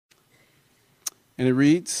And it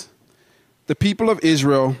reads, "The people of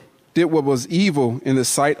Israel did what was evil in the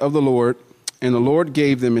sight of the Lord, and the Lord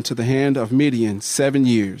gave them into the hand of Midian 7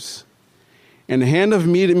 years. And the hand of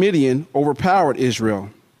Midian overpowered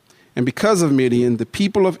Israel. And because of Midian, the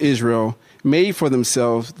people of Israel made for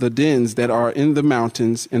themselves the dens that are in the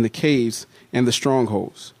mountains and the caves and the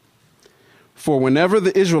strongholds. For whenever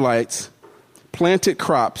the Israelites planted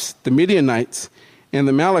crops, the Midianites and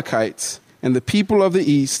the Amalekites and the people of the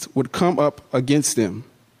east would come up against them.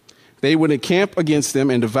 They would encamp against them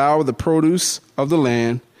and devour the produce of the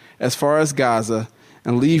land as far as Gaza,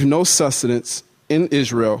 and leave no sustenance in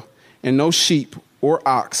Israel, and no sheep or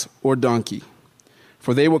ox or donkey.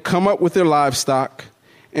 For they would come up with their livestock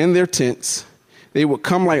and their tents. They would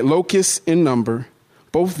come like locusts in number.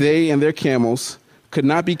 Both they and their camels could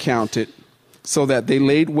not be counted, so that they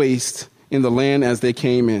laid waste in the land as they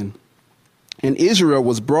came in. And Israel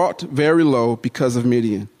was brought very low because of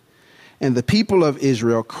Midian. And the people of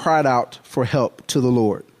Israel cried out for help to the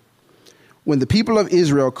Lord. When the people of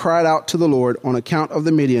Israel cried out to the Lord on account of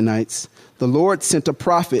the Midianites, the Lord sent a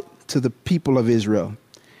prophet to the people of Israel.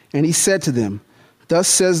 And he said to them, "Thus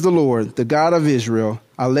says the Lord, the God of Israel,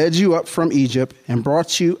 I led you up from Egypt and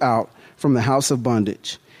brought you out from the house of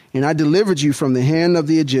bondage. And I delivered you from the hand of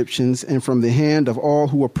the Egyptians and from the hand of all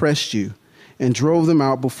who oppressed you, and drove them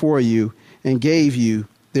out before you and gave you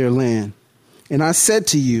their land. And I said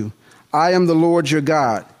to you, I am the Lord your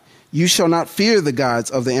God. You shall not fear the gods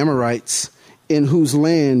of the Amorites, in whose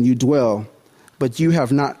land you dwell, but you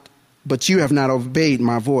have not obeyed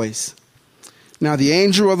my voice." Now the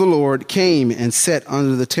angel of the Lord came and sat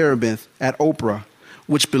under the terebinth at Ophrah,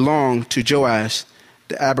 which belonged to Joash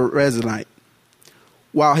the Abiezrite,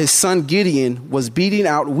 while his son Gideon was beating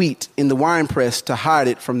out wheat in the winepress to hide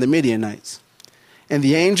it from the Midianites. And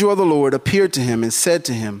the angel of the Lord appeared to him and said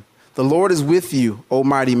to him, "The Lord is with you, O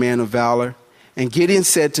mighty man of valor." And Gideon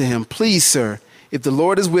said to him, "Please, sir, if the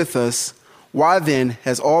Lord is with us, why then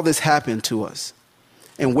has all this happened to us?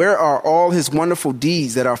 And where are all his wonderful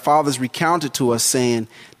deeds that our fathers recounted to us, saying,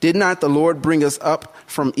 Did not the Lord bring us up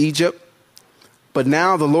from Egypt? But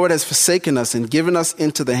now the Lord has forsaken us and given us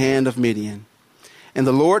into the hand of Midian." And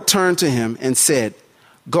the Lord turned to him and said,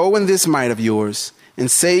 "Go in this might of yours and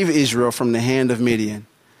save Israel from the hand of Midian.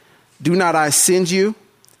 Do not I send you?"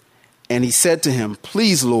 And he said to him,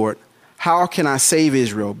 "Please, Lord, how can I save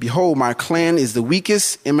Israel? Behold, my clan is the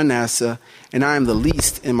weakest in Manasseh, and I am the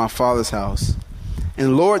least in my father's house." And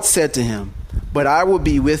the Lord said to him, "But I will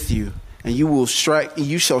be with you, and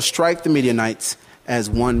you shall strike the Midianites as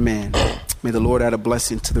one man." May the Lord add a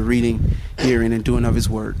blessing to the reading, hearing, and doing of his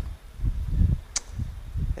word.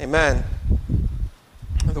 Amen.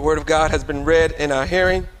 The word of God has been read in our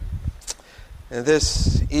hearing. And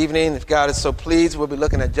this evening, if God is so pleased, we'll be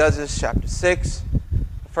looking at Judges chapter 6,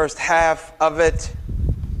 the first half of it,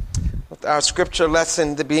 with our scripture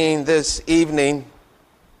lesson being this evening,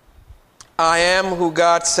 I am who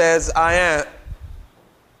God says I am.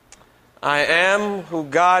 I am who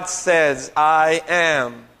God says I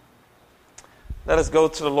am. Let us go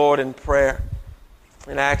to the Lord in prayer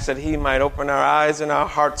and ask that he might open our eyes and our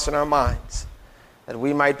hearts and our minds, that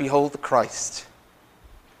we might behold the Christ,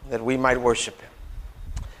 that we might worship him.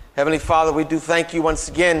 Heavenly Father, we do thank you once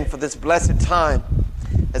again for this blessed time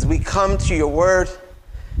as we come to your word,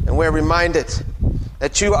 and we're reminded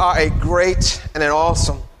that you are a great and an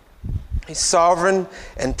awesome, a sovereign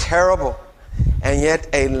and terrible, and yet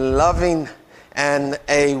a loving and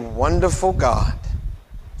a wonderful God.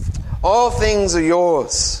 All things are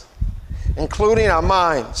yours, including our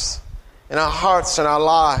minds and our hearts and our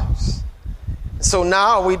lives. So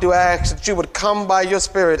now we do ask that you would come by your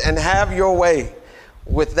Spirit and have your way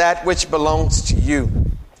with that which belongs to you.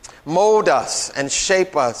 Mold us and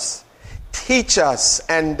shape us. Teach us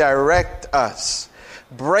and direct us.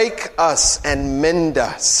 Break us and mend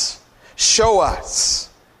us. Show us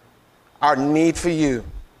our need for you,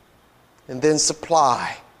 and then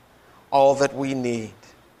supply all that we need.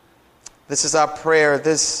 This is our prayer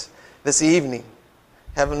this evening,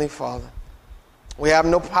 Heavenly Father. We have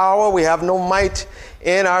no power, we have no might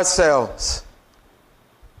in ourselves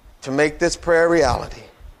to make this prayer a reality.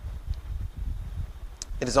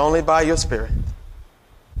 It is only by your Spirit.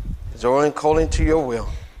 It is only according to your will.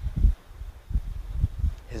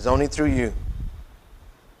 It is only through you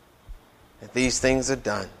that these things are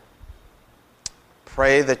done.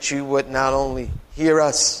 Pray that you would not only hear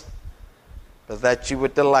us, but that you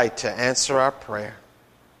would delight to answer our prayer.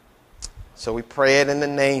 So we pray it in the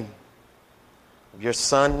name of your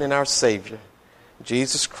Son and our Savior,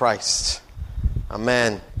 Jesus Christ.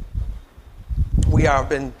 Amen. We have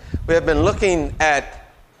been looking at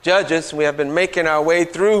Judges. We have been making our way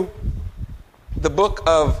through the book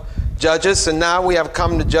of Judges, and now we have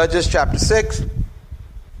come to Judges chapter 6.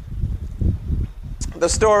 The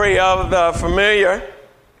story of the familiar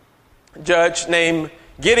judge named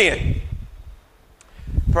Gideon.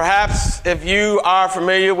 Perhaps if you are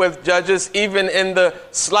familiar with Judges, even in the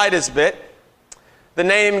slightest bit, the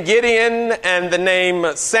name Gideon and the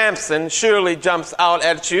name Samson surely jumps out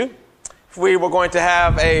at you. If we were going to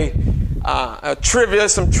have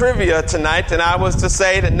some trivia tonight, and I was to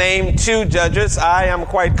say to name two judges, I am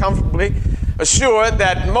quite comfortably assured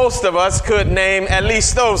that most of us could name at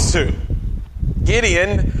least those two,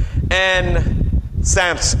 Gideon and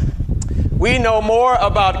Samson. We know more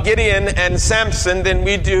about Gideon and Samson than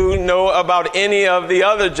we do know about any of the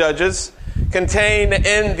other judges contained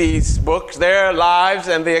in these books. Their lives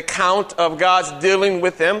and the account of God's dealing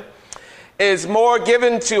with them is more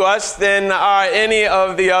given to us than are any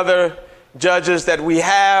of the other judges that we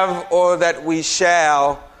have or that we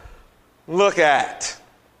shall look at.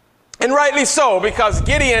 And rightly so, because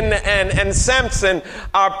Gideon and Samson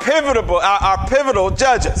are pivotal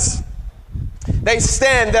judges. They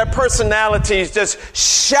stand, their personalities just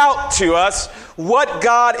shout to us what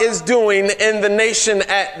God is doing in the nation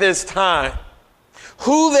at this time.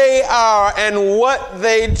 Who they are and what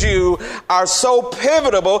they do are so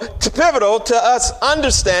pivotal to us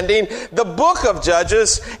understanding the book of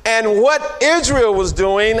Judges and what Israel was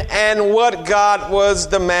doing and what God was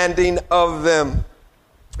demanding of them.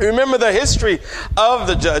 Remember the history of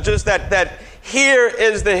the Judges, that here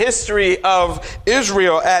is the history of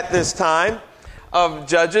Israel at this time of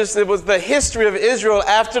Judges. It was the history of Israel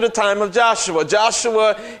after the time of Joshua.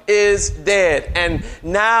 Joshua is dead, and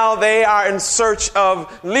now they are in search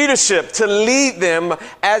of leadership to lead them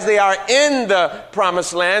as they are in the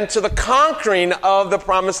promised land to the conquering of the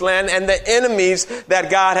promised land and the enemies that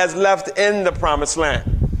God has left in the promised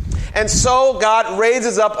land. And so God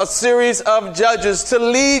raises up a series of judges to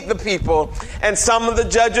lead the people. And some of the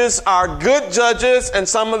judges are good judges, and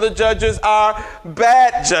some of the judges are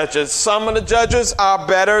bad judges. Some of the judges are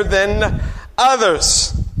better than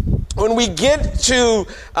others. When we get to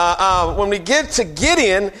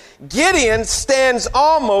Gideon, Gideon stands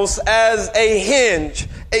almost as a hinge,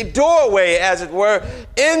 a doorway, as it were,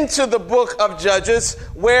 into the book of Judges,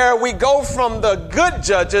 where we go from the good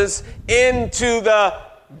judges into the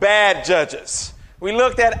bad judges. We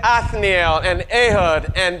looked at Othniel and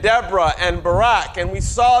Ehud and Deborah and Barak, and we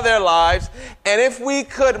saw their lives. And if we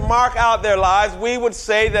could mark out their lives, we would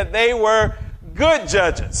say that they were good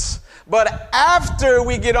judges. But after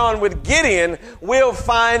we get on with Gideon, we'll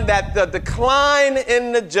find that the decline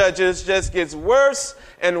in the judges just gets worse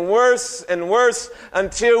and worse and worse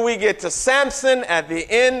until we get to Samson at the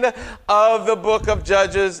end of the book of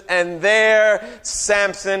Judges. And there,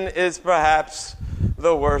 Samson is perhaps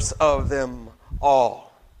the worst of them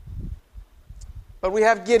all. But we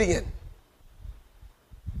have Gideon.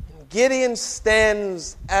 Gideon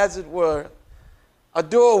stands, as it were, a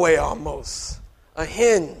doorway almost, a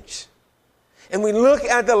hinge. And we look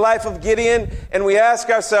at the life of Gideon and we ask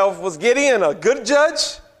ourselves, was Gideon a good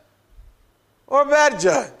judge or a bad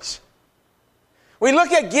judge? We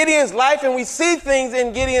look at Gideon's life and we see things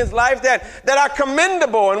in Gideon's life that are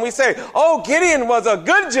commendable, and we say, oh, Gideon was a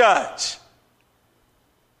good judge.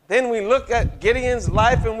 Then we look at Gideon's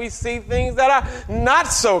life and we see things that are not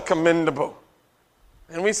so commendable.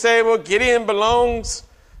 And we say, well, Gideon belongs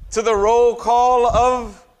to the roll call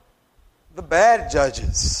of the bad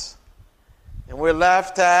judges. And we're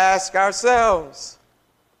left to ask ourselves,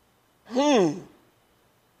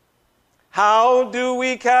 how do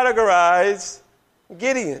we categorize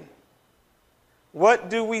Gideon? What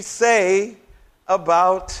do we say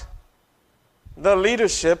about the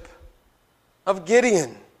leadership of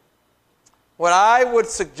Gideon? What I would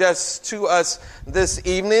suggest to us this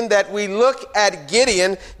evening, that we look at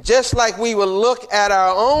Gideon just like we will look at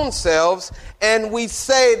our own selves, and we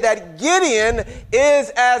say that Gideon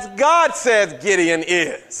is as God says Gideon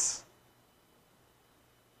is.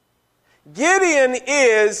 Gideon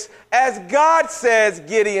is as God says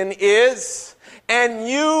Gideon is, and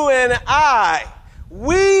you and I,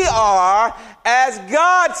 we are as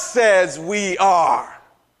God says we are.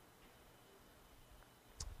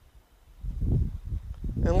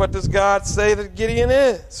 And what does God say that Gideon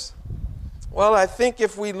is? Well, I think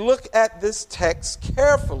if we look at this text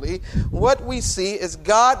carefully, what we see is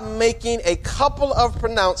God making a couple of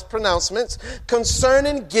pronouncements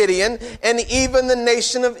concerning Gideon and even the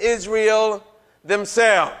nation of Israel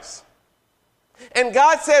themselves. And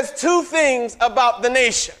God says two things about the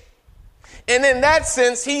nation. And in that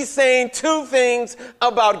sense, he's saying two things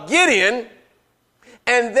about Gideon.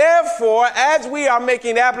 And therefore, as we are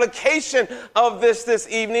making application of this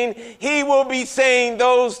evening, he will be saying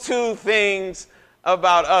those two things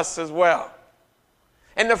about us as well.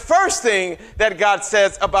 And the first thing that God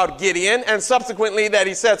says about Gideon, and subsequently that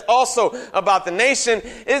he says also about the nation,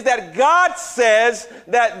 is that God says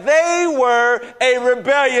that they were a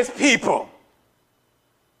rebellious people.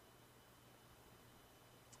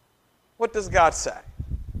 What does God say?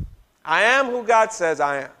 I am who God says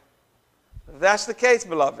I am. If that's the case,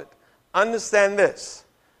 beloved, understand this,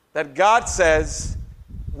 that God says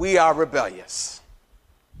we are rebellious.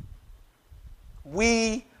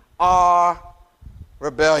 We are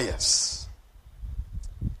rebellious.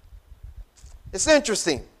 It's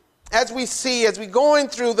interesting. As we going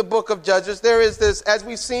through the book of Judges, there is this, as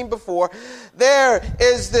we've seen before, there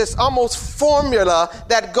is this almost formula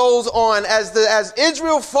that goes on as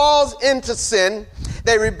Israel falls into sin.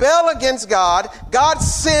 They rebel against God. God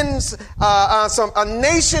sends a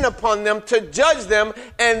nation upon them to judge them,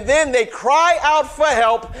 and then they cry out for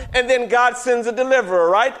help, and then God sends a deliverer,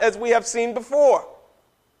 right? As we have seen before.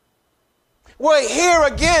 Well, here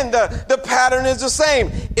again, the pattern is the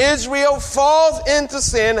same. Israel falls into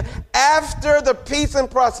sin after the peace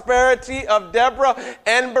and prosperity of Deborah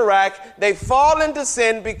and Barak. They fall into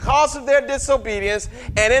sin because of their disobedience.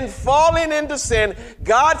 And in falling into sin,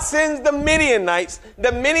 God sends the Midianites.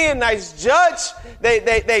 The Midianites judge.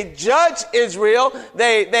 They judge Israel.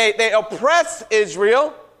 They oppress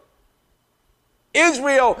Israel.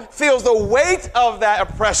 Israel feels the weight of that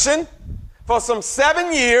oppression for some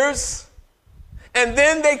 7 years. And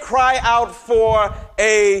then they cry out for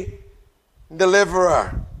a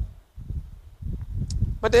deliverer.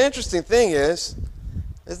 But the interesting thing is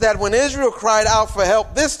that when Israel cried out for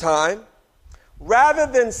help this time, rather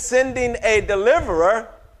than sending a deliverer,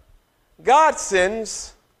 God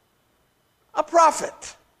sends a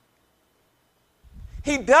prophet.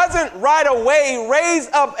 He doesn't right away raise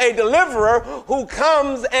up a deliverer who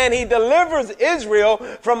comes and he delivers Israel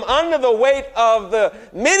from under the weight of the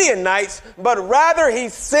Midianites, but rather he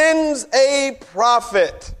sends a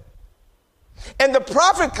prophet. And the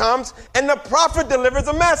prophet comes and the prophet delivers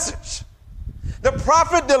a message. The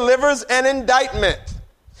prophet delivers an indictment.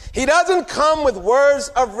 He doesn't come with words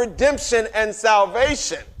of redemption and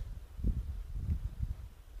salvation,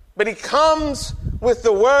 but he comes with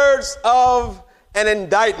the words of an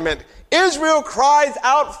indictment. Israel cries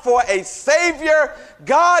out for a savior.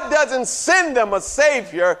 God doesn't send them a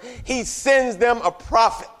savior. He sends them a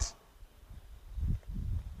prophet.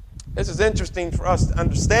 This is interesting for us to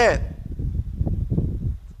understand.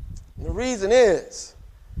 And the reason is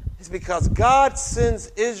because God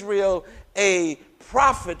sends Israel a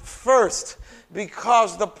prophet first,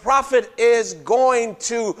 because the prophet is going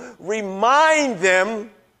to remind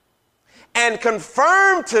them and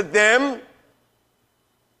confirm to them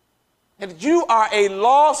that you are a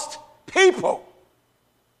lost people.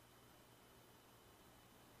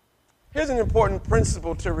 Here's an important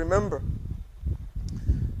principle to remember.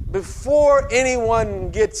 Before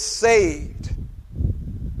anyone gets saved,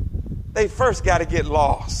 they first got to get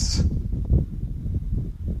lost.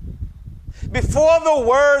 Before the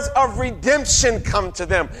words of redemption come to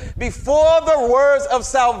them, before the words of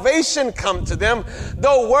salvation come to them,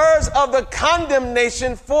 the words of the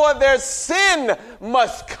condemnation for their sin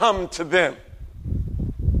must come to them.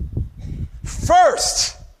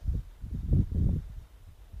 First,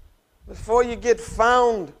 before you get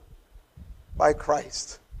found by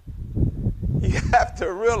Christ, you have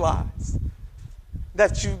to realize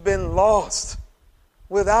that you've been lost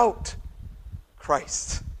without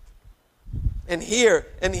Christ. And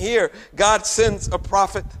here, God sends a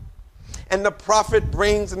prophet, and the prophet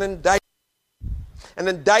brings an indictment. An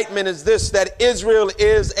indictment is this, that Israel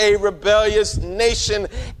is a rebellious nation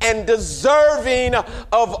and deserving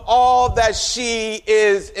of all that she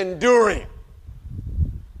is enduring.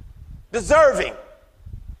 Deserving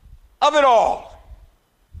of it all.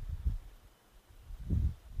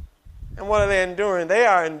 And what are they enduring? They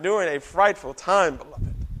are enduring a frightful time, beloved.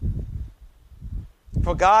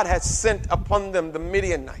 For God has sent upon them the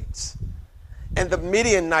Midianites. And the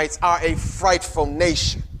Midianites are a frightful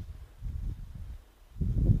nation.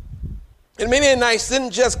 And Midianites didn't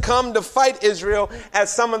just come to fight Israel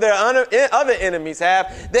as some of their other enemies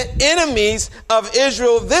have. The enemies of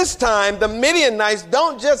Israel this time, the Midianites,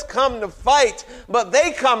 don't just come to fight, but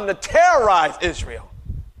they come to terrorize Israel.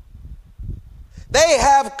 They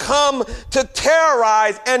have come to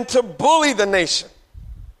terrorize and to bully the nation.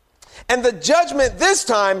 And the judgment this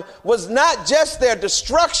time was not just their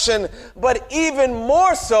destruction, but even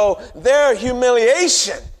more so their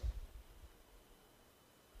humiliation.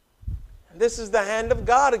 And this is the hand of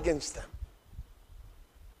God against them.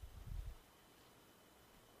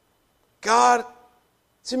 God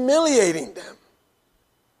is humiliating them.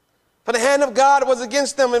 For the hand of God was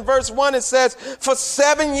against them. In verse 1 it says, for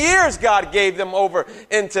 7 years God gave them over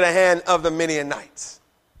into the hand of the Midianites.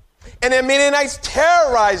 And the Midianites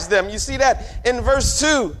terrorized them. You see that in verse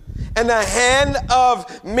 2. And the hand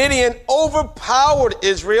of Midian overpowered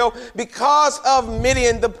Israel. Because of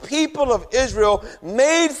Midian, the people of Israel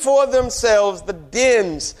made for themselves the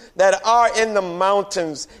dens that are in the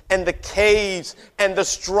mountains and the caves and the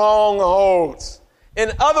strongholds.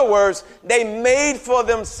 In other words, they made for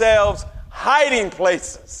themselves hiding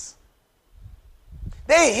places.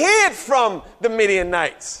 They hid from the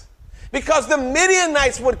Midianites. Because the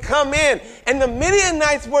Midianites would come in, and the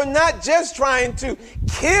Midianites were not just trying to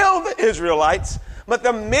kill the Israelites, but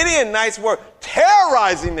the Midianites were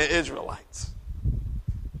terrorizing the Israelites.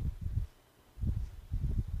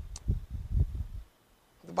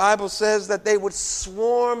 The Bible says that they would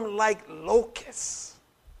swarm like locusts.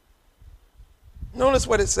 Notice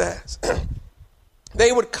what it says.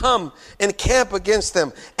 They would come and camp against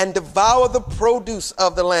them and devour the produce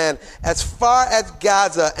of the land as far as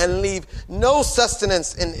Gaza and leave no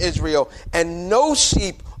sustenance in Israel and no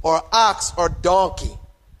sheep or ox or donkey.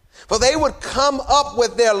 For they would come up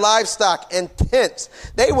with their livestock and tents.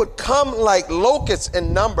 They would come like locusts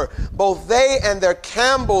in number. Both they and their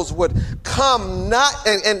camels would come not,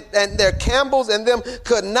 and their camels and them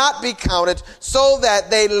could not be counted, so that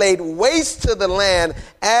they laid waste to the land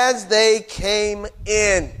as they came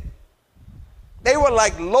in. They were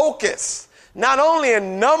like locusts, not only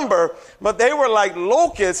in number, but they were like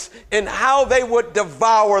locusts in how they would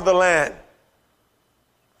devour the land.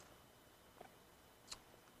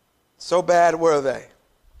 So bad were they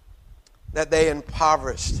that they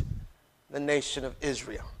impoverished the nation of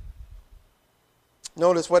Israel.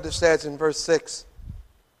 Notice what it says in verse 6.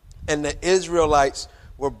 And the Israelites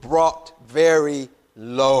were brought very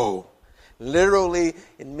low. Literally,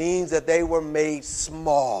 it means that they were made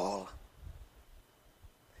small.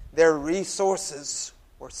 Their resources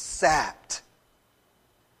were sapped.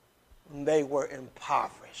 And they were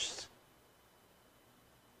impoverished.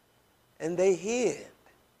 And they hid.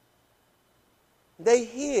 They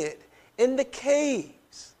hid in the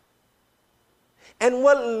caves. And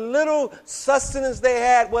what little sustenance they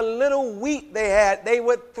had, what little wheat they had, they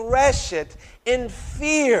would thresh it in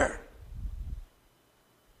fear,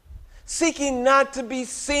 seeking not to be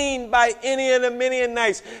seen by any of the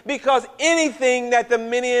Midianites, because anything that the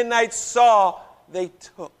Midianites saw, they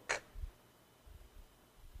took.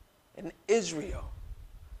 And Israel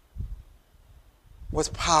was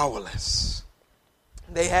powerless.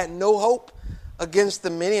 They had no hope against the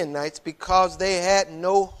Midianites because they had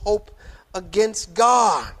no hope against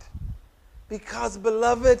God. Because,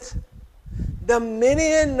 beloved, the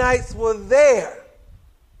Midianites were there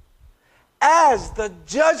as the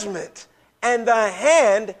judgment and the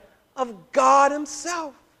hand of God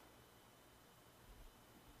himself.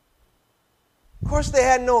 Of course, they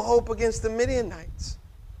had no hope against the Midianites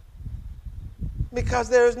because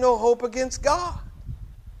there is no hope against God.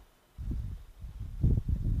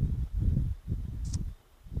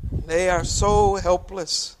 They are so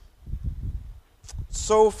helpless,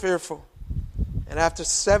 so fearful. And after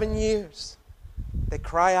 7 years, they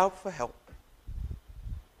cry out for help.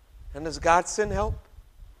 And does God send help?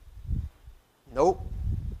 Nope.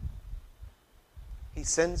 He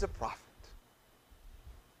sends a prophet.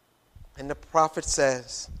 And the prophet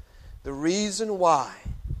says, the reason why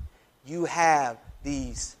you have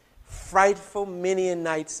these frightful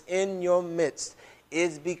Midianites in your midst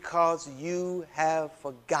is because you have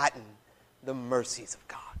forgotten the mercies of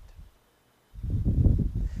God.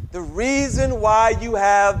 The reason why you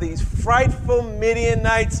have these frightful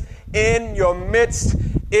Midianites in your midst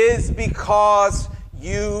is because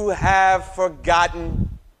you have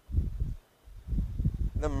forgotten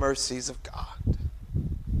the mercies of God.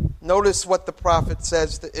 Notice what the prophet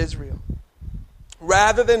says to Israel.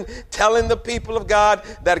 Rather than telling the people of God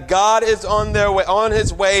that God is on their way, on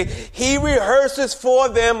his way, he rehearses for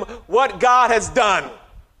them what God has done.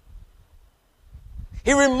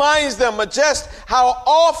 He reminds them of just how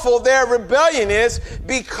awful their rebellion is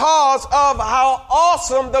because of how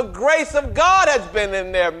awesome the grace of God has been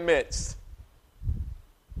in their midst.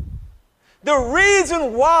 The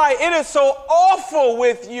reason why it is so awful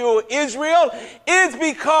with you, Israel, is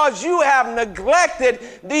because you have neglected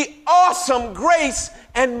the awesome grace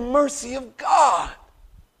and mercy of God.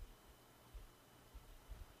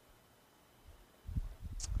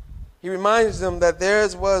 He reminds them that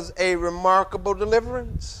theirs was a remarkable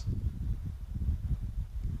deliverance.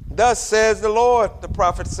 Thus says the Lord, the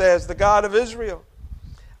prophet says, the God of Israel,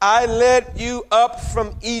 I led you up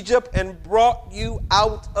from Egypt and brought you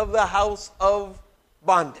out of the house of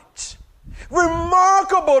bondage.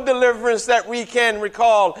 Remarkable deliverance that we can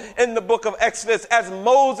recall in the book of Exodus as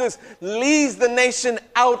Moses leads the nation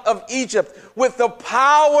out of Egypt with the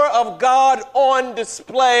power of God on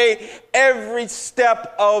display every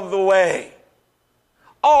step of the way,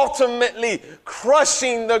 ultimately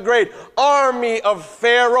crushing the great army of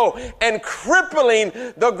Pharaoh and crippling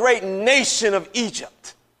the great nation of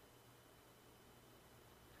Egypt.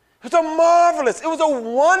 It was a marvelous, it was a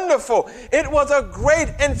wonderful, it was a great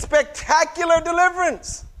and spectacular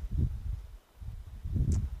deliverance.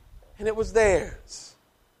 And it was theirs.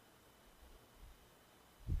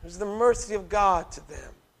 It was the mercy of God to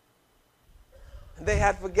them. And they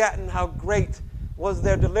had forgotten how great was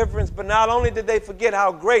their deliverance, but not only did they forget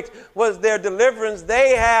how great was their deliverance,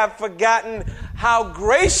 they have forgotten how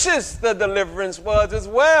gracious the deliverance was as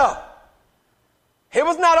well. It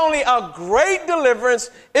was not only a great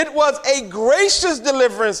deliverance, it was a gracious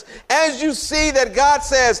deliverance. As you see that God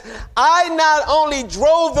says, I not only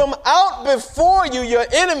drove them out before you, your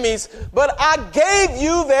enemies, but I gave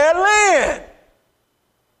you their land.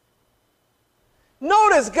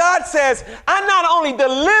 Notice God says, I not only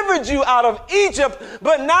delivered you out of Egypt,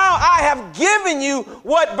 but now I have given you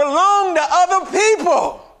what belonged to other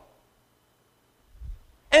people.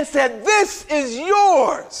 And said, this is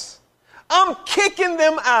yours. I'm kicking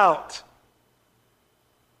them out.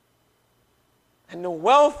 And the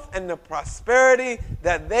wealth and the prosperity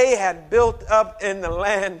that they had built up in the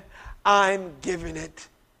land, I'm giving it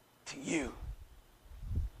to you.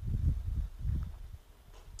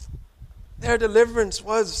 Their deliverance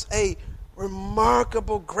was a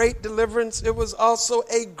remarkable, great deliverance. It was also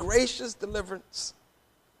a gracious deliverance.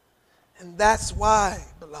 And that's why,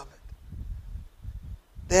 beloved,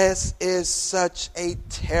 this is such a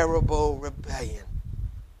terrible rebellion.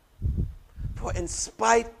 For in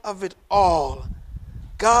spite of it all,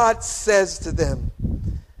 God says to them,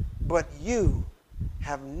 but you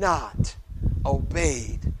have not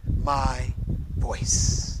obeyed my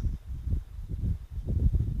voice.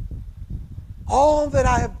 All that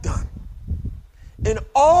I have done and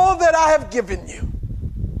all that I have given you,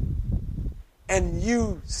 and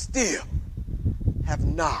you still have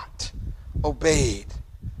not obeyed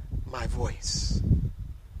my voice.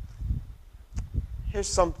 Here's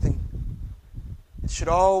something that should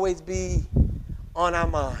always be on our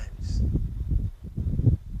minds.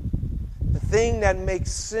 The thing that makes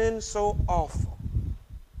sin so awful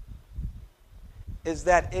is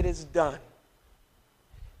that it is done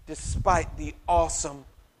despite the awesome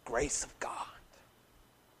grace of God.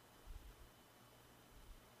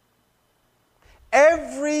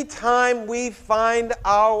 Every time we find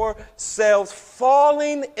ourselves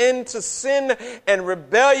falling into sin and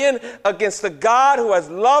rebellion against the God who has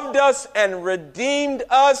loved us and redeemed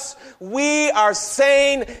us, we are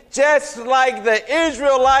saying, just like the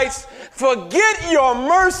Israelites, forget your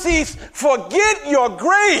mercies, forget your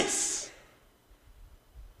grace.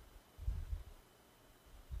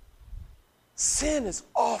 Sin is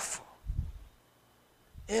awful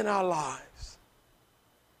in our lives,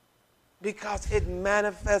 because it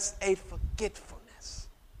manifests a forgetfulness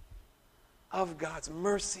of God's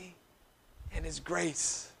mercy and His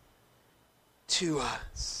grace to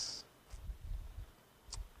us.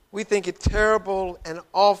 We think it terrible and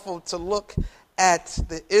awful to look at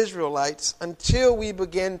the Israelites until we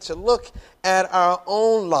begin to look at our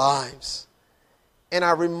own lives and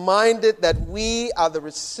are reminded that we are the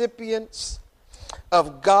recipients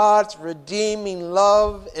of God's redeeming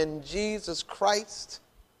love in Jesus Christ.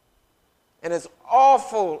 And as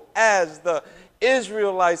awful as the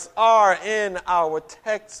Israelites are in our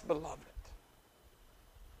text, beloved,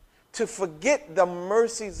 to forget the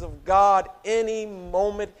mercies of God any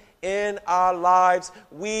moment in our lives,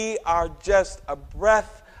 we are just a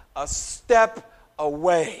breath, a step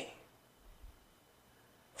away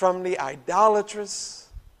from the idolatrous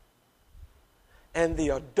and the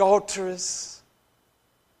adulterous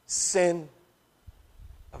sin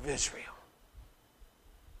of Israel.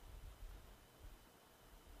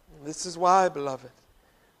 This is why, beloved,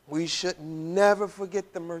 we should never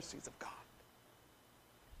forget the mercies of God.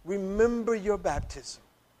 Remember your baptism.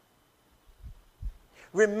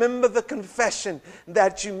 Remember the confession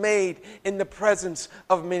that you made in the presence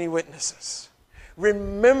of many witnesses.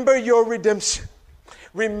 Remember your redemption.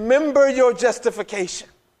 Remember your justification.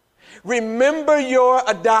 Remember your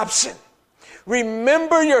adoption.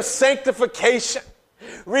 Remember your sanctification.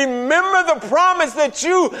 Remember the promise that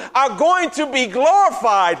you are going to be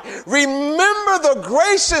glorified. Remember the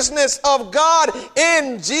graciousness of God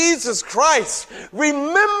in Jesus Christ.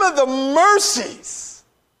 Remember the mercies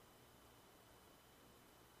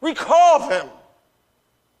Recall them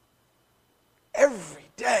every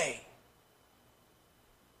day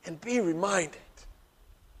and be reminded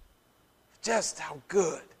of just how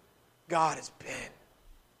good God has been.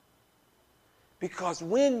 Because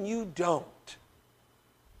when you don't,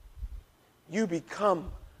 you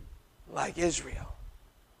become like Israel.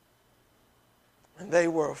 And they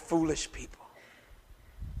were a foolish people.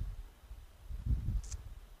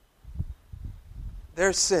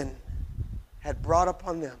 Their sin had brought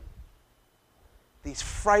upon them these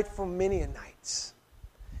frightful Midianites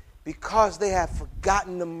because they had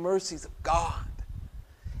forgotten the mercies of God.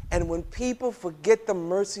 And when people forget the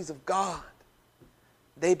mercies of God,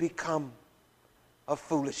 they become a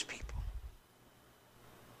foolish people.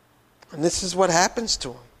 And this is what happens to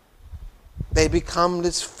them. They become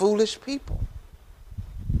this foolish people.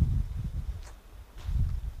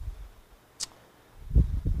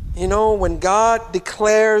 You know, when God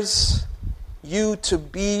declares you to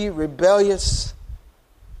be rebellious,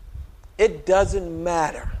 it doesn't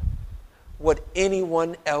matter what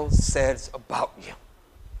anyone else says about you.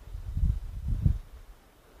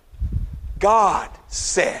 God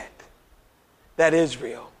said that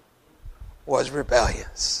Israel was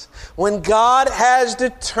rebellious. When God has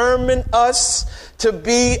determined us to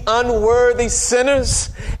be unworthy sinners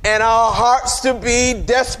and our hearts to be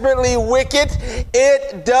desperately wicked,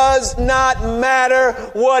 it does not matter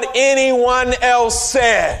what anyone else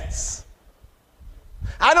says.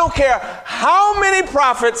 I don't care how many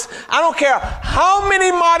prophets, I don't care how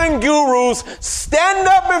many modern gurus stand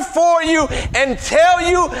up before you and tell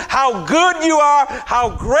you how good you are,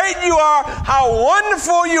 how great you are, how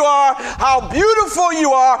wonderful you are, how beautiful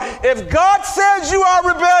you are. If God says you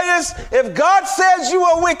are rebellious, if God says you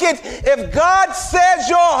are wicked, if God says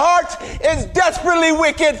your heart is desperately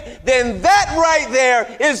wicked, then that right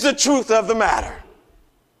there is the truth of the matter.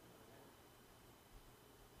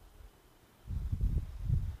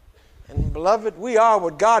 And beloved, we are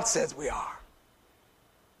what God says we are.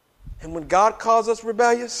 And when God calls us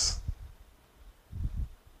rebellious,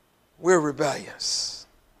 we're rebellious.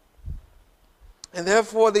 And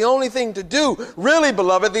therefore, the only thing to do, really,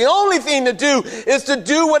 beloved, the only thing to do is to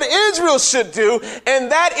do what Israel should do,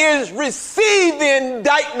 and that is receive the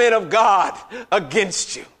indictment of God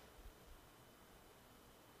against you.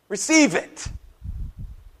 Receive it.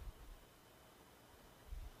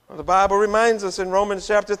 The Bible reminds us in Romans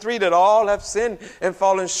chapter 3 that all have sinned and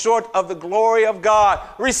fallen short of the glory of God.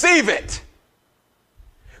 Receive it.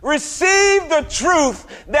 Receive the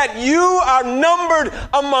truth that you are numbered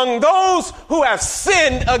among those who have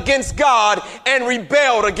sinned against God and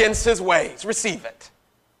rebelled against his ways. Receive it.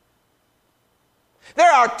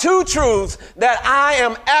 There are two truths that I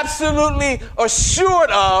am absolutely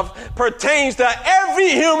assured of pertains to every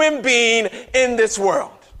human being in this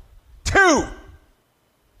world. Two.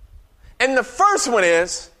 And the first one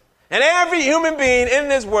is, and every human being in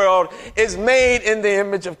this world is made in the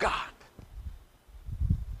image of God.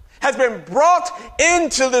 Has been brought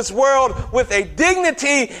into this world with a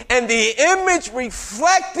dignity and the image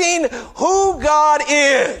reflecting who God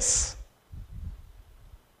is.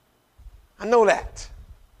 I know that.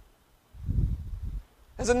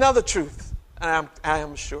 There's another truth I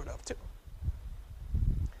am assured of too.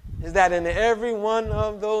 Is that in every one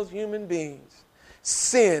of those human beings,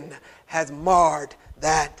 sin has marred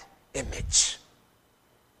that image.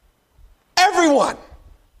 Everyone,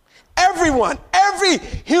 every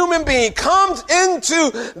human being comes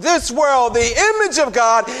into this world, the image of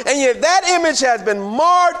God, and yet that image has been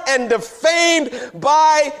marred and defamed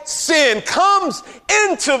by sin. Comes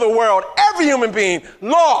into the world, every human being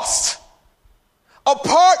lost,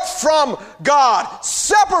 apart from God,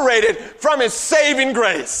 separated from his saving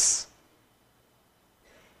grace.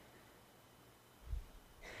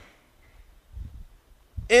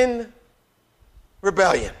 In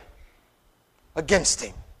rebellion against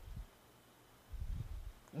him.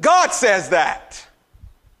 God says that.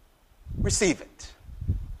 Receive it.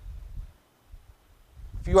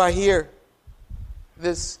 If you are here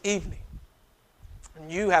this evening and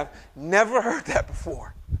you have never heard that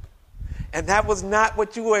before, and that was not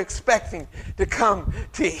what you were expecting to come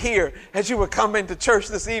to hear as you were coming to church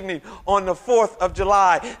this evening on the 4th of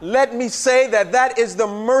July. Let me say that that is the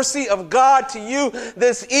mercy of God to you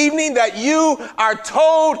this evening, that you are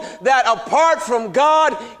told that apart from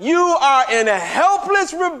God, you are in a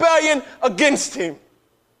helpless rebellion against him.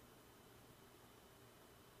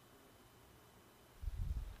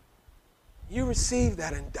 You receive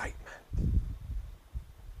that indictment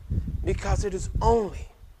because it is only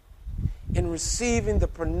in receiving the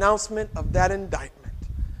pronouncement of that indictment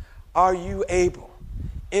are you able,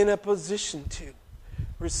 in a position to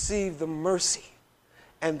receive the mercy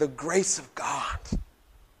and the grace of God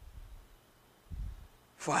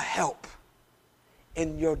for help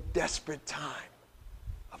in your desperate time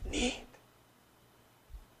of need.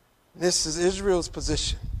 This is Israel's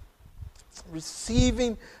position.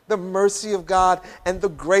 Receiving the mercy of God and the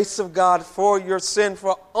grace of God for your sin.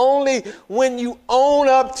 For only when you own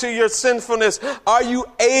up to your sinfulness are you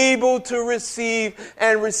able to receive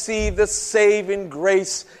the saving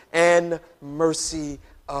grace and mercy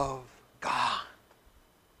of God.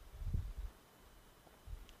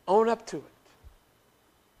 Own up to it.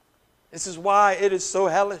 This is why it is so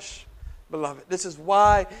hellish, beloved. This is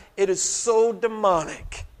why it is so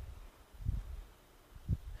demonic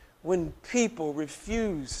when people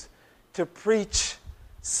refuse to preach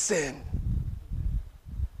sin.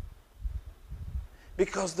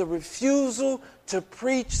 Because the refusal to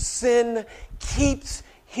preach sin keeps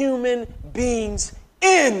human beings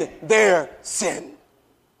in their sin.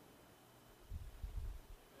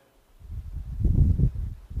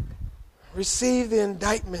 Receive the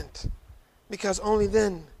indictment, because only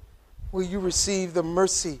then will you receive the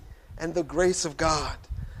mercy and the grace of God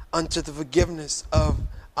unto the forgiveness of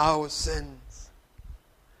our sins.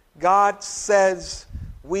 God says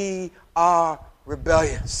we are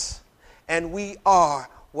rebellious, and we are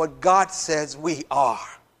what God says we are.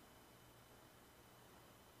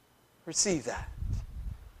 Receive that.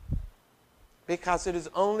 Because it is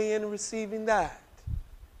only in receiving that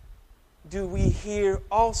do we hear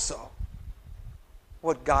also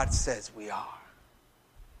what God says we are.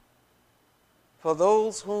 For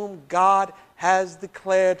those whom God has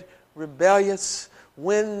declared rebellious,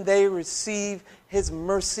 when they receive His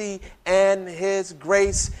mercy and His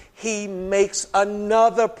grace, He makes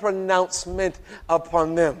another pronouncement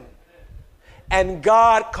upon them. And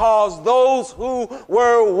God calls those who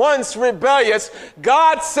were once rebellious,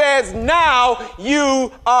 God says, now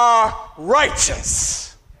you are righteous.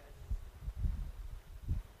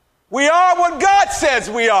 We are what God says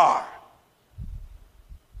we are.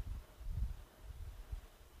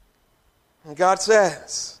 And God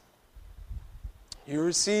says, you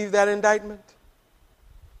receive that indictment,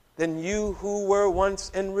 then you who were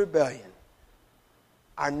once in rebellion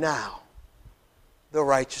are now the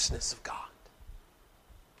righteousness of God.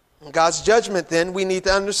 In God's judgment, then, we need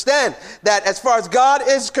to understand that as far as God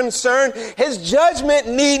is concerned, His judgment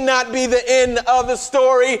need not be the end of the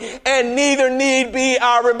story, and neither need be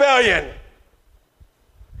our rebellion.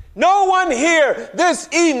 No one here this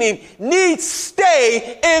evening needs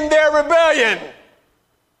stay in their rebellion.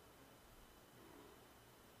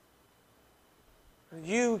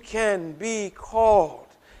 You can be called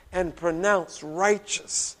and pronounced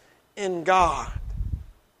righteous in God.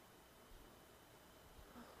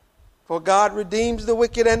 For God redeems the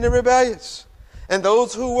wicked and the rebellious. And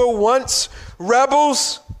those who were once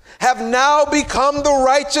rebels have now become the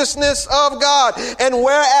righteousness of God. And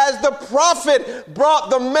whereas the prophet brought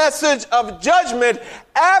the message of judgment,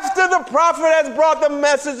 after the prophet has brought the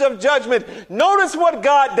message of judgment, notice what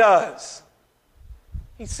God does.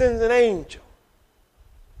 He sends an angel.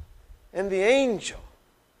 And the angel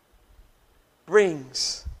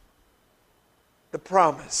brings the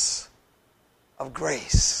promise of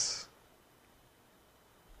grace.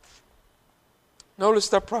 Notice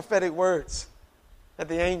the prophetic words that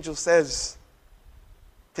the angel says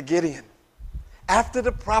to Gideon. After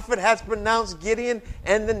the prophet has pronounced Gideon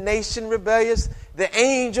and the nation rebellious, the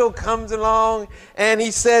angel comes along and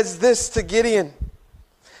he says this to Gideon.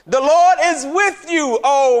 The Lord is with you,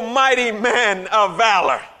 O mighty man of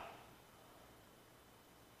valor.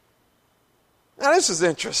 Now this is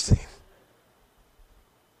interesting.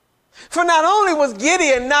 For not only was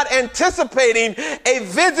Gideon not anticipating a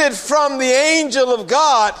visit from the angel of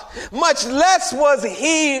God, much less was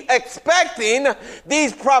he expecting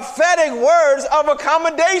these prophetic words of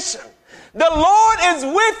accommodation. The Lord is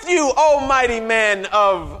with you, O mighty man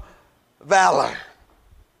of valor.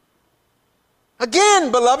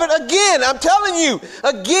 Again, beloved, again, I'm telling you,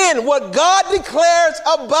 again, what God declares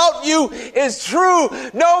about you is true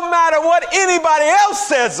no matter what anybody else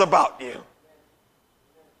says about you.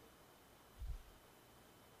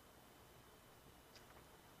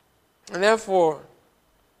 And therefore,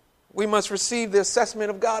 we must receive the assessment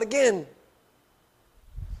of God again.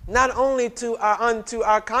 Not only unto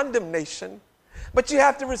our condemnation, but you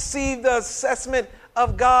have to receive the assessment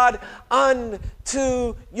of God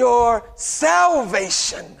unto your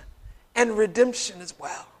salvation and redemption as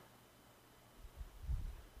well.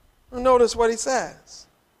 Notice what he says.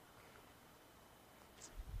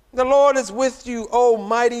 The Lord is with you, O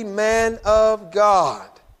mighty man of God.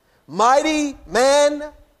 Mighty man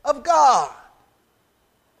of God.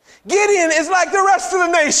 Gideon is like the rest of the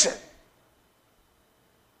nation.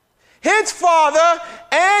 his father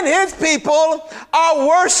and his people are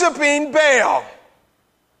worshiping Baal.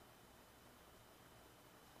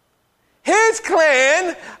 His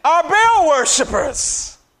clan are Baal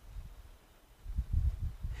worshipers.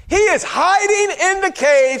 He is hiding in the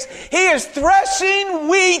caves. He is threshing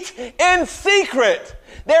wheat in secret.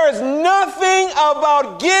 There is nothing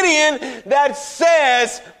about Gideon that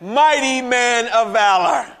says mighty man of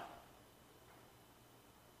valor.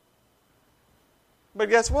 But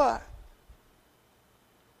guess what?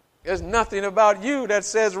 There's nothing about you that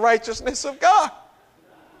says righteousness of God.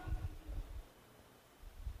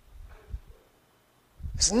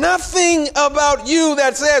 There's nothing about you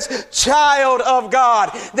that says child of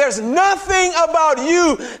God. There's nothing about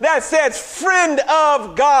you that says friend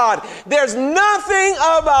of God. There's nothing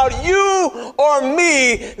about you or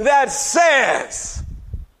me that says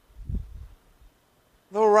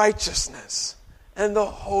the righteousness and the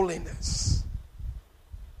holiness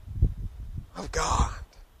of God,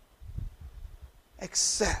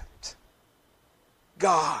 except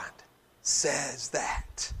God says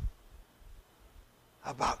that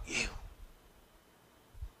about you.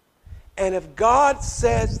 And if God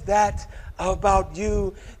says that about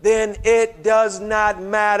you, then it does not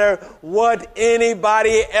matter what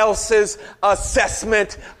anybody else's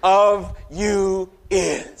assessment of you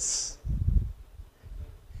is.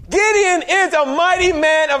 Gideon is a mighty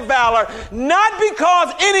man of valor, not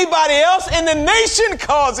because anybody else in the nation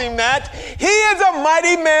calls him that. He is a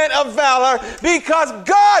mighty man of valor because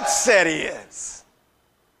God said he is.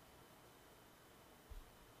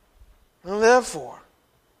 And therefore,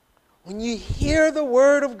 when you hear the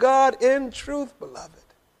word of God in truth, beloved,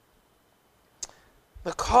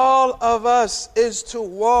 the call of us is to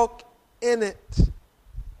walk in it.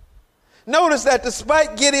 Notice that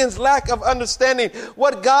despite Gideon's lack of understanding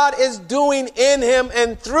what God is doing in him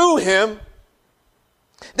and through him,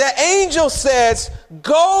 the angel says,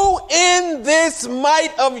 "Go in this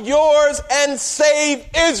might of yours and save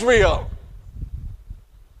Israel."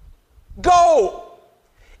 Go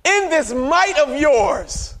in this might of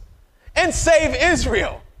yours and save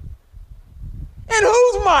Israel. And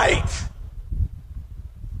whose might?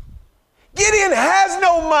 Gideon has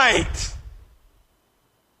no might.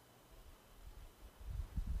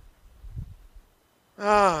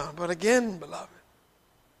 But again, beloved,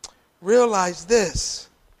 realize this,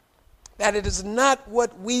 that it is not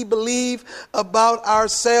what we believe about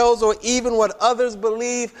ourselves or even what others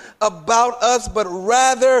believe about us, but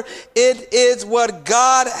rather it is what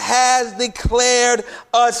God has declared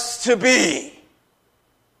us to be.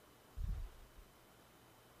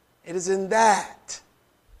 It is in that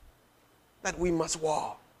we must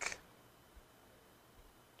walk.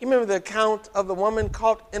 You remember the account of the woman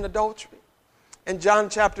caught in adultery in John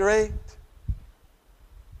chapter 8?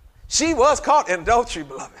 She was caught in adultery,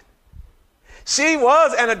 beloved. She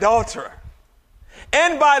was an adulterer.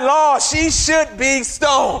 And by law, she should be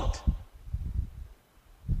stoned.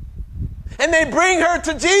 And they bring her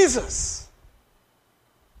to Jesus.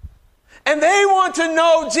 And they want to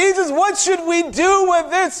know, Jesus, what should we do with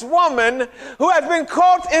this woman who has been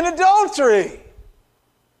caught in adultery?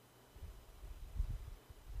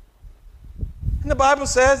 And the Bible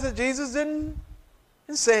says that Jesus didn't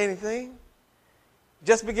say anything.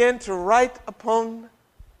 Just began to write upon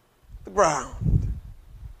the ground.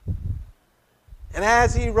 And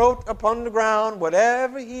as he wrote upon the ground,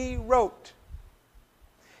 whatever he wrote,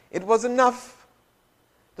 it was enough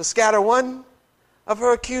to scatter one of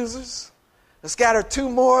her accusers, to scatter two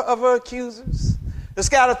more of her accusers, to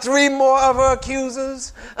scatter three more of her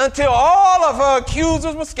accusers, until all of her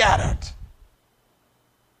accusers were scattered.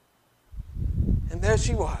 And there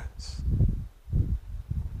she was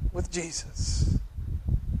with Jesus.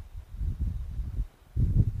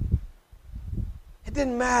 It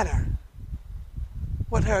didn't matter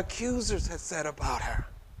what her accusers had said about her.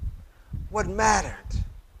 What mattered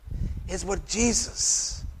is what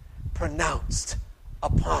Jesus pronounced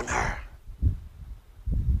upon her.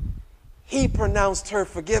 He pronounced her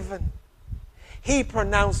forgiven. He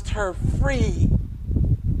pronounced her free.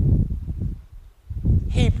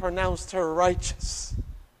 He pronounced her righteous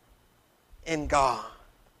in God.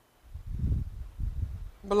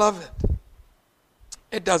 Beloved,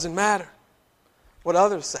 it doesn't matter what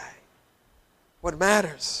others say. What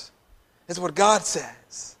matters is what God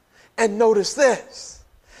says. And notice this,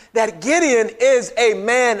 that Gideon is a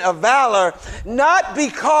man of valor, not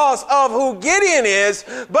because of who Gideon is,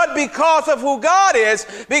 but because of who God is.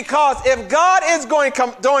 Because if God is going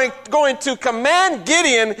to command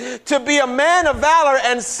Gideon to be a man of valor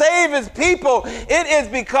and save his people, it is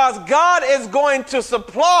because God is going to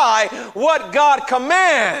supply what God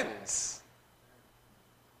commands.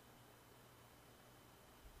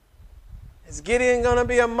 Is Gideon going to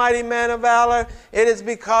be a mighty man of valor? It is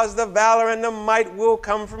because the valor and the might will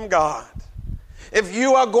come from God. If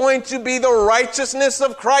you are going to be the righteousness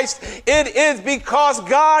of Christ, it is because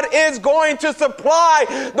God is going to supply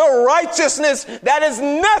the righteousness that is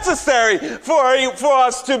necessary for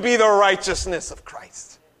us to be the righteousness of Christ.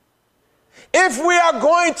 If we are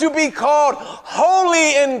going to be called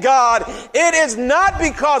holy in God, it is not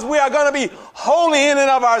because we are going to be holy in and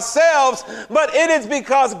of ourselves, but it is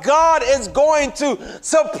because God is going to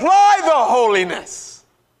supply the holiness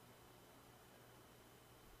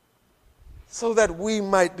so that we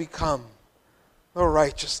might become the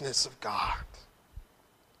righteousness of God.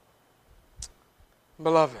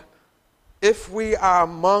 Beloved, if we are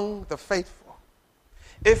among the faithful,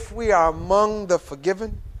 if we are among the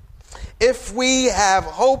forgiven, if we have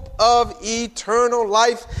hope of eternal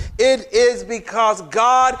life, it is because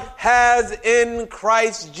God has in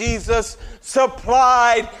Christ Jesus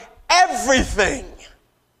supplied everything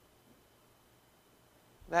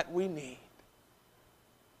that we need.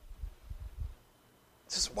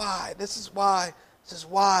 This is why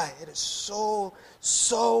it is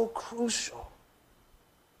so crucial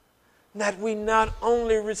that we not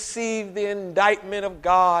only receive the indictment of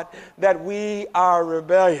God that we are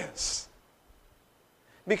rebellious,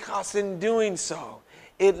 because in doing so,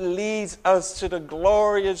 it leads us to the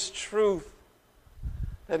glorious truth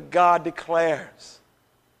that God declares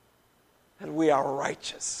that we are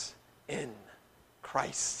righteous in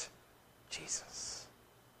Christ Jesus.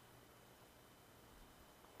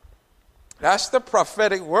 That's the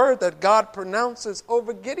prophetic word that God pronounces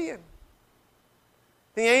over Gideon.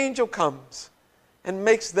 The angel comes and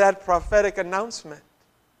makes that prophetic announcement.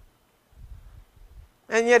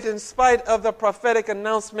 And yet, in spite of the prophetic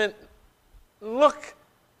announcement, look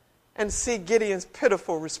and see Gideon's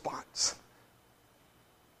pitiful response.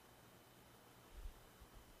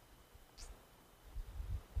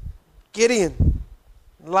 Gideon,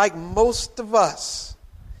 like most of us,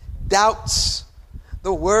 doubts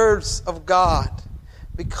the words of God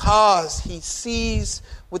because he sees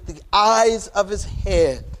with the eyes of his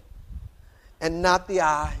head and not the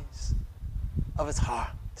eyes of his heart.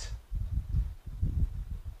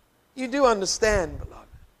 You do understand, beloved,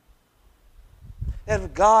 that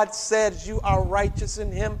if God says you are righteous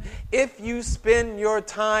in him, if you spend your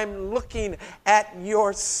time looking at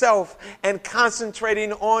yourself and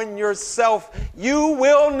concentrating on yourself, you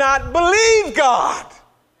will not believe God.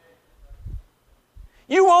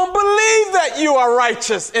 You won't believe that you are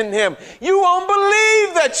righteous in him. You won't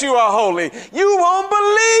believe that you are holy. You won't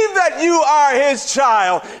believe that you are his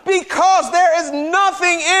child, because there is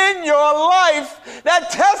nothing in your life that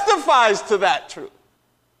testifies to that truth.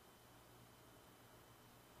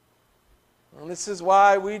 And this is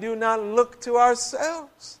why we do not look to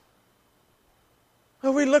ourselves,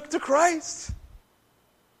 but we look to Christ.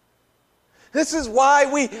 This is why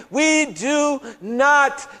we do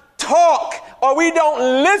not talk, or we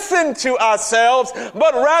don't listen to ourselves,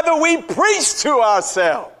 but rather we preach to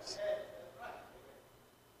ourselves.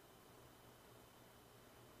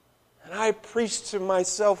 And I preach to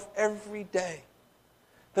myself every day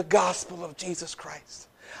the gospel of Jesus Christ.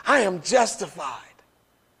 I am justified.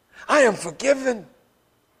 I am forgiven.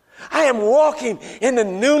 I am walking in the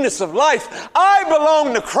newness of life. I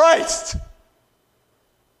belong to Christ,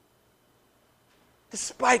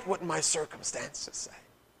 despite what my circumstances say.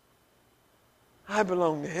 I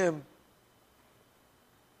belong to him,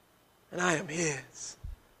 and I am his,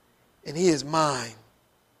 and he is mine.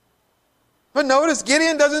 But notice,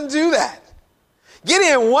 Gideon doesn't do that.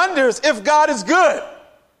 Gideon wonders if God is good.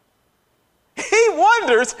 He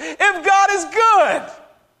wonders if God is good.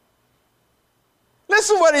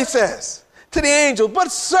 Listen what he says to the angel.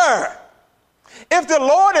 But sir, if the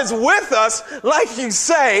Lord is with us, like you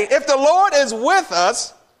say, if the Lord is with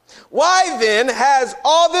us, why then has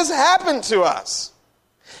all this happened to us?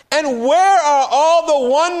 And where are all the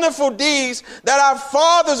wonderful deeds that our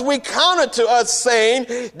fathers recounted to us, saying,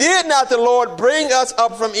 did not the Lord bring us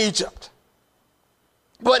up from Egypt?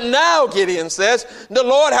 But now, Gideon says, the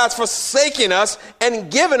Lord has forsaken us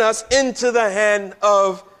and given us into the hand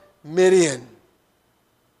of Midian.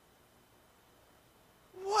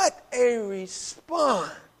 What a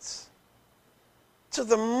response to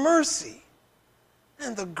the mercy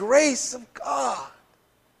and the grace of God.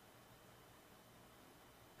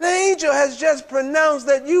 The angel has just pronounced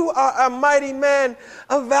that you are a mighty man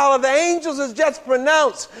of valor. The angel has just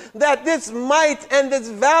pronounced that this might and this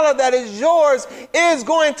valor that is yours is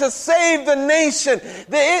going to save the nation.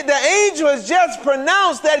 The angel has just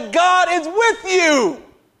pronounced that God is with you.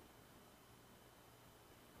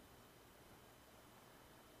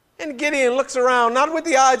 And Gideon looks around, not with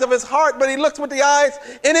the eyes of his heart, but he looks with the eyes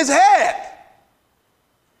in his head.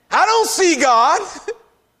 I don't see God.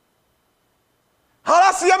 All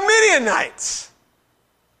I see are Midianites.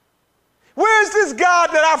 Where's this God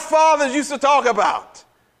that our fathers used to talk about?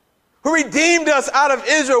 Who redeemed us out of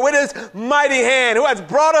Israel with his mighty hand, who has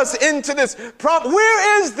brought us into this promise.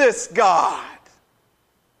 Where is this God?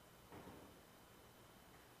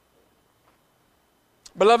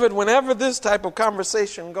 Beloved, whenever this type of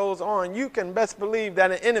conversation goes on, you can best believe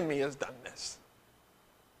that an enemy has done this.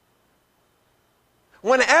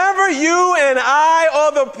 Whenever you and I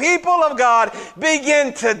or the people of God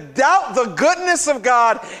begin to doubt the goodness of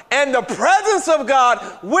God and the presence of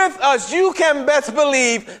God with us, you can best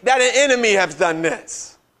believe that an enemy has done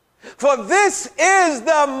this. For this is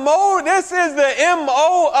the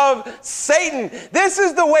MO of Satan. This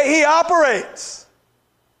is the way he operates.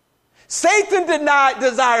 Satan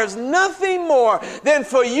desires nothing more than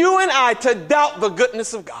for you and I to doubt the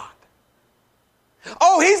goodness of God.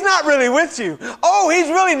 Oh, he's not really with you. Oh, he's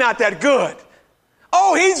really not that good.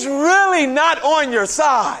 Oh, he's really not on your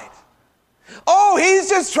side. Oh, he's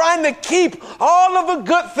just trying to keep all of the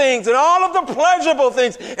good things and all of the pleasurable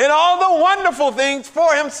things and all the wonderful things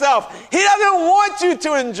for himself. He doesn't want you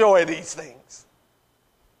to enjoy these things.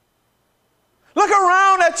 Look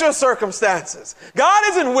around at your circumstances. God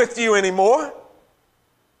isn't with you anymore.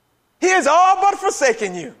 He has all but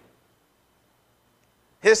forsaken you.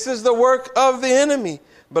 This is the work of the enemy,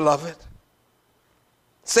 beloved.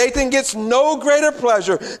 Satan gets no greater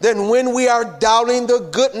pleasure than when we are doubting the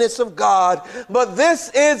goodness of God. But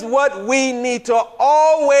this is what we need to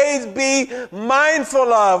always be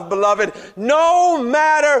mindful of, beloved. No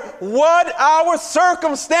matter what our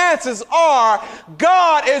circumstances are,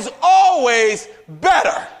 God is always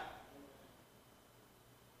better.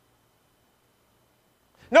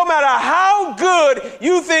 No matter how good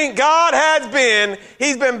you think God has been,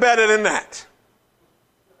 he's been better than that.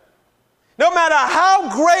 No matter how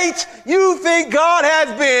great you think God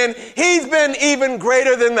has been, he's been even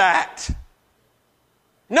greater than that.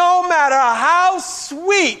 No matter how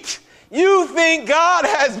sweet you think God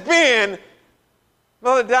has been,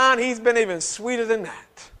 Brother Don, he's been even sweeter than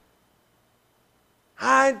that.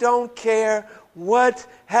 I don't care what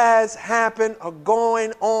has happened or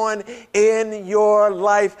going on in your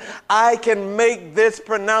life. I can make this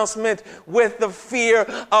pronouncement with the fear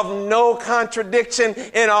of no contradiction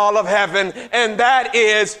in all of heaven, and that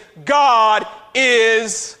is, God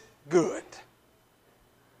is good.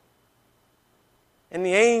 And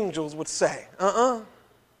the angels would say,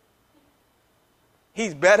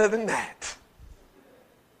 he's better than that.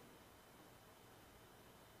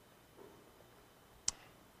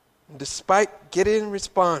 Despite Gideon's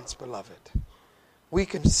response, beloved, we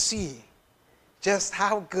can see just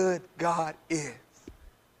how good God is.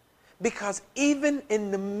 Because even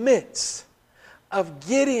in the midst of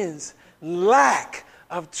Gideon's lack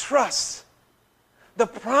of trust, the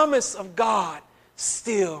promise of God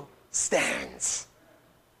still stands.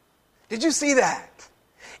 Did you see that?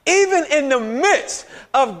 Even in the midst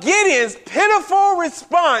of Gideon's pitiful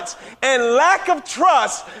response and lack of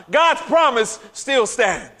trust, God's promise still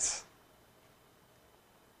stands.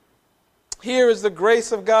 Here is the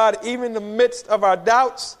grace of God, even in the midst of our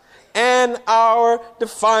doubts and our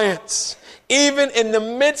defiance. Even in the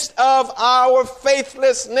midst of our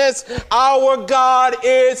faithlessness, our God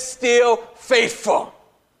is still faithful.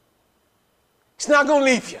 He's not going to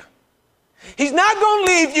leave you. He's not going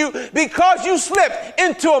to leave you because you slipped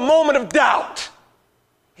into a moment of doubt.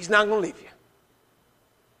 He's not going to leave you.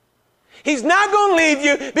 He's not going to leave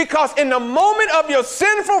you because in the moment of your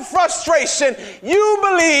sinful frustration, you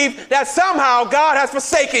believe that somehow God has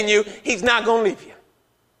forsaken you. He's not going to leave you.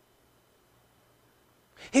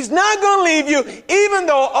 He's not going to leave you even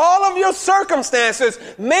though all of your circumstances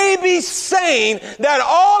may be saying that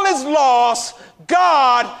all is lost.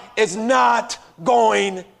 God is not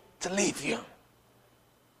going to leave you.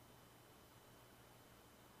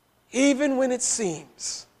 Even when it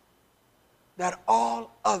seems that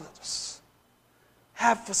all others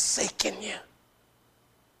have forsaken you.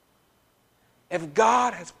 If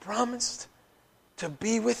God has promised to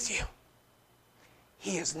be with you,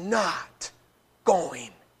 he is not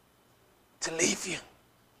going to leave you.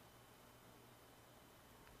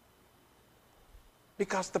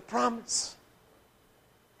 Because the promise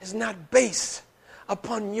is not based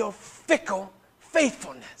upon your fickle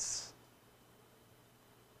faithfulness.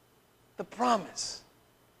 The promise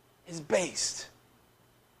is based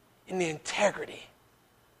in the integrity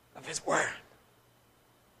of his word.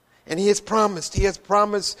 And he has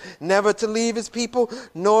promised never to leave his people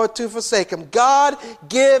nor to forsake them. God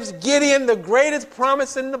gives Gideon the greatest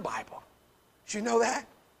promise in the Bible. Did you know that?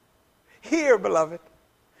 Here, beloved,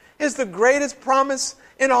 is the greatest promise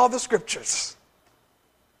in all the scriptures.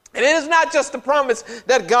 And it is not just the promise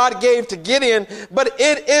that God gave to Gideon, but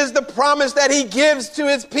it is the promise that he gives to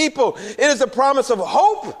his people. It is the promise of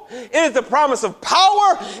hope. It is the promise of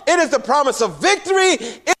power. It is the promise of victory.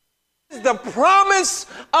 It is the promise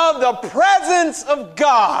of the presence of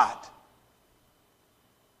God.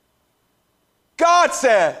 God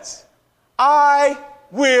says, I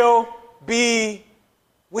will be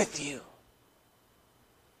with you.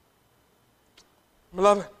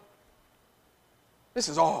 Beloved, this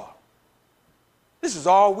is all. This is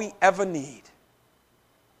all we ever need.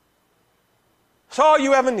 It's all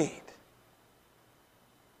you ever need.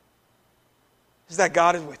 Is that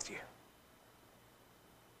God is with you.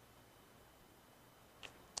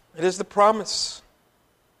 It is the promise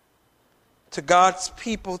to God's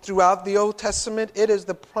people throughout the Old Testament. It is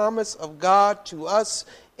the promise of God to us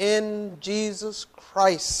in Jesus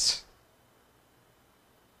Christ.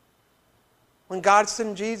 When God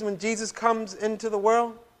sent Jesus, when Jesus comes into the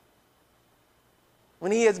world,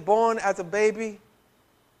 when he is born as a baby,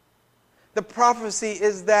 the prophecy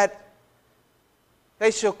is that they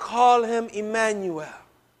shall call him Emmanuel,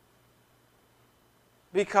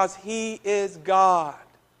 because he is God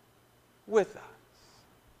with us.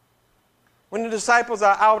 When the disciples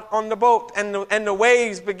are out on the boat and the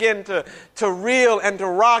waves begin to reel and to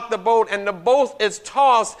rock the boat, and the boat is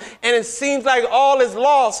tossed and it seems like all is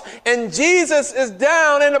lost, and Jesus is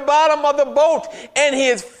down in the bottom of the boat and he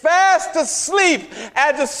is fast asleep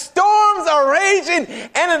as the storms are raging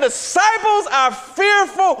and the disciples are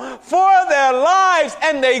fearful for their lives,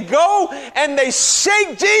 and they go and they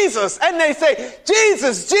shake Jesus and they say,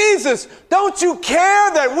 Jesus, Jesus, don't you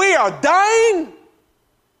care that we are dying?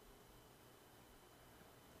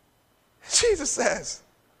 Jesus says,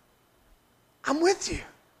 I'm with you.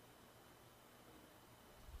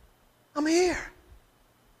 I'm here.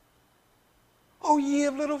 Oh, ye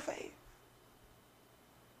of little faith.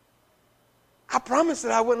 I promised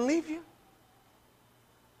that I wouldn't leave you.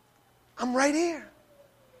 I'm right here.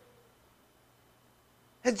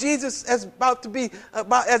 And Jesus is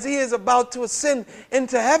as he is about to ascend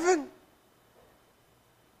into heaven,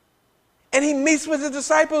 and he meets with the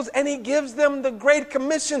disciples and he gives them the Great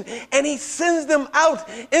Commission, and he sends them out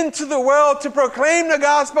into the world to proclaim the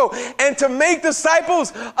gospel and to make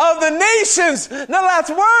disciples of the nations. The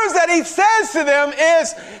last words that he says to them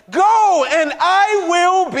is, go and I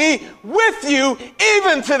will be with you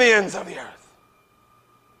even to the ends of the earth.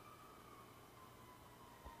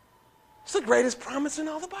 It's the greatest promise in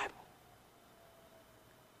all the Bible.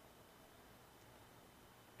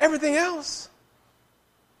 Everything else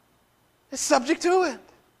is subject to it.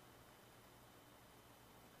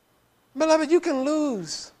 Beloved, you can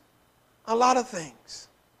lose a lot of things.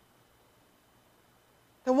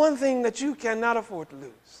 The one thing that you cannot afford to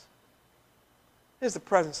lose is the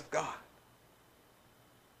presence of God.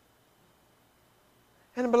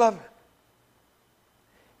 And beloved,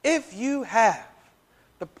 if you have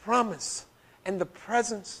the promise and the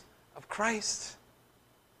presence of Christ,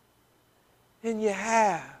 then you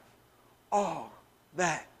have all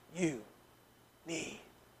that you need.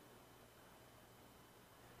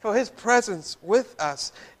 For his presence with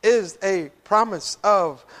us is a promise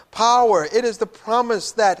of power. It is the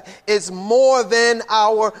promise that is more than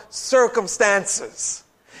our circumstances.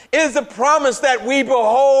 It is the promise that we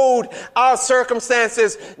behold our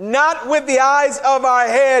circumstances not with the eyes of our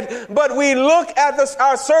head, but we look at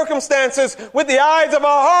our circumstances with the eyes of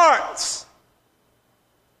our hearts.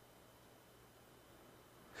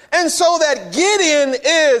 And so that Gideon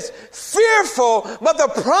is fearful, but the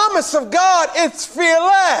promise of God is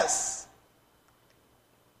fearless.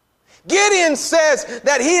 Gideon says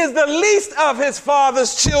that he is the least of his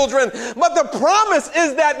father's children, but the promise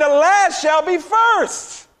is that the last shall be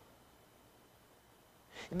first.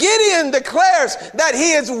 Gideon declares that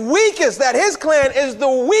he is weakest, that his clan is the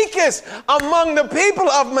weakest among the people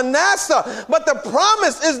of Manasseh, but the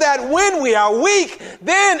promise is that when we are weak,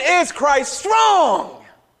 then is Christ strong.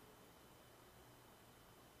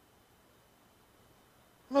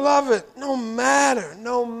 Beloved, no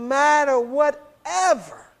matter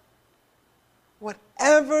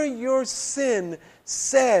whatever your sin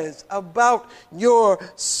says about your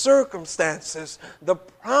circumstances, the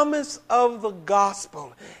promise of the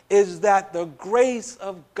gospel is that the grace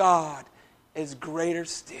of God is greater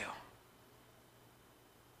still.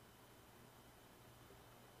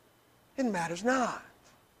 It matters not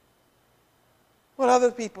what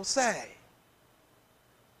other people say,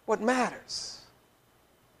 What matters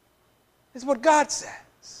is what God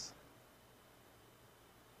says.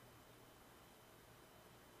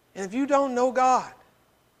 And if you don't know God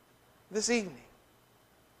this evening,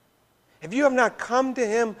 if you have not come to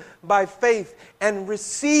Him by faith and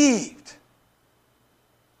received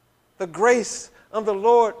the grace of the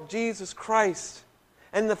Lord Jesus Christ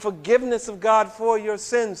and the forgiveness of God for your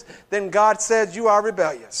sins, then God says you are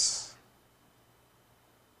rebellious.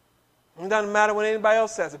 It doesn't matter what anybody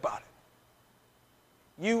else says about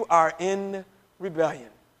it. You are in rebellion.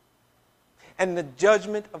 And the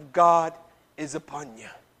judgment of God is upon you.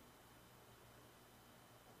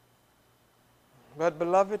 But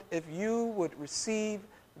beloved, if you would receive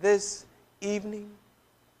this evening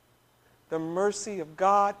the mercy of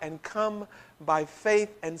God and come by faith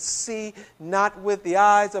and see not with the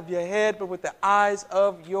eyes of your head but with the eyes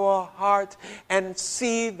of your heart and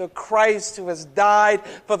see the Christ who has died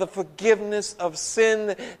for the forgiveness of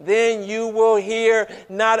sin, then you will hear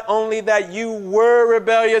not only that you were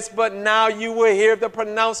rebellious, but now you will hear the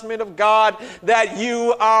pronouncement of God that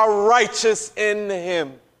you are righteous in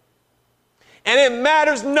Him. And it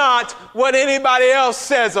matters not what anybody else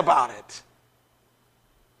says about it.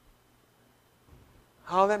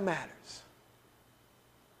 All that matters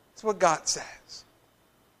is what God says.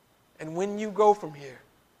 And when you go from here,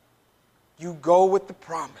 you go with the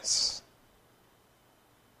promise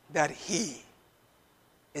that He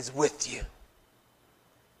is with you,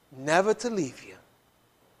 never to leave you,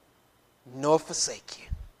 nor forsake you.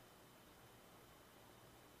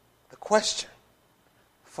 The question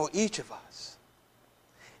for each of us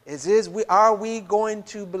is are we going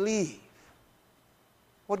to believe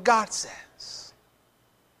what God says?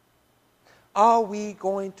 Are we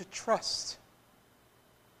going to trust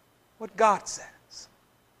what God says?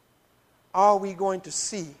 Are we going to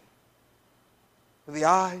see with the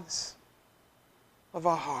eyes of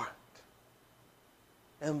our heart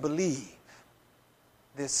and believe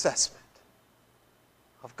the assessment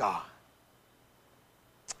of God?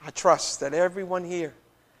 I trust that everyone here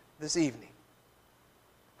this evening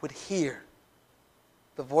would hear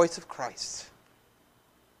the voice of Christ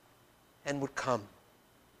and would come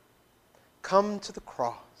to the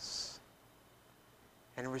cross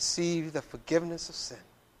and receive the forgiveness of sin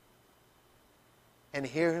and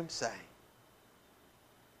hear Him say,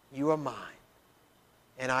 you are mine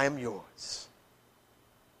and I am yours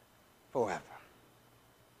forever.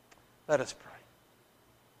 Let us pray.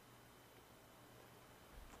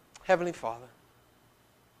 Heavenly Father,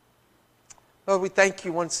 Lord, we thank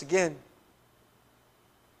you once again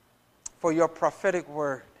for your prophetic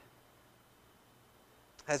word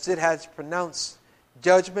as it has pronounced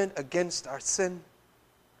judgment against our sin,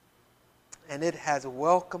 and it has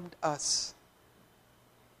welcomed us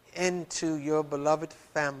into your beloved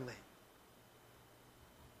family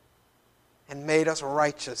and made us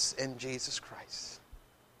righteous in Jesus Christ.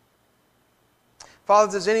 Father,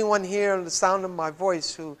 if there's anyone here on the sound of my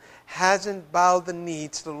voice who hasn't bowed the knee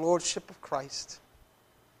to the Lordship of Christ,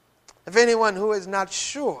 if anyone who is not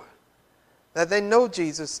sure that they know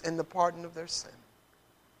Jesus in the pardon of their sin,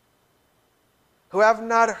 who have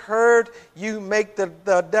not heard you make the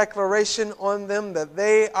declaration on them that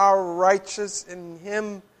they are righteous in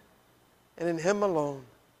Him and in Him alone,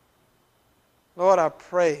 Lord, I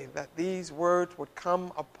pray that these words would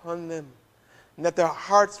come upon them and that their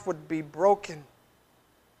hearts would be broken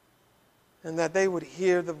and that they would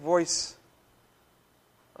hear the voice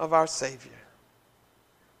of our Savior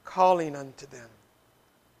calling unto them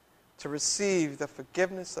to receive the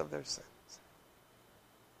forgiveness of their sins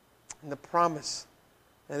and the promise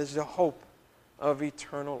that is the hope of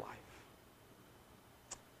eternal life.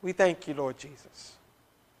 We thank you, Lord Jesus.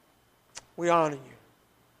 We honor you.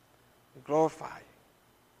 We glorify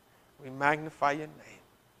you. We magnify your name.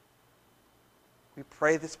 We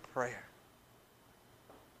pray this prayer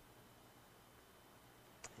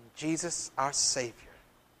in Jesus, our Savior.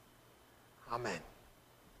 Amen.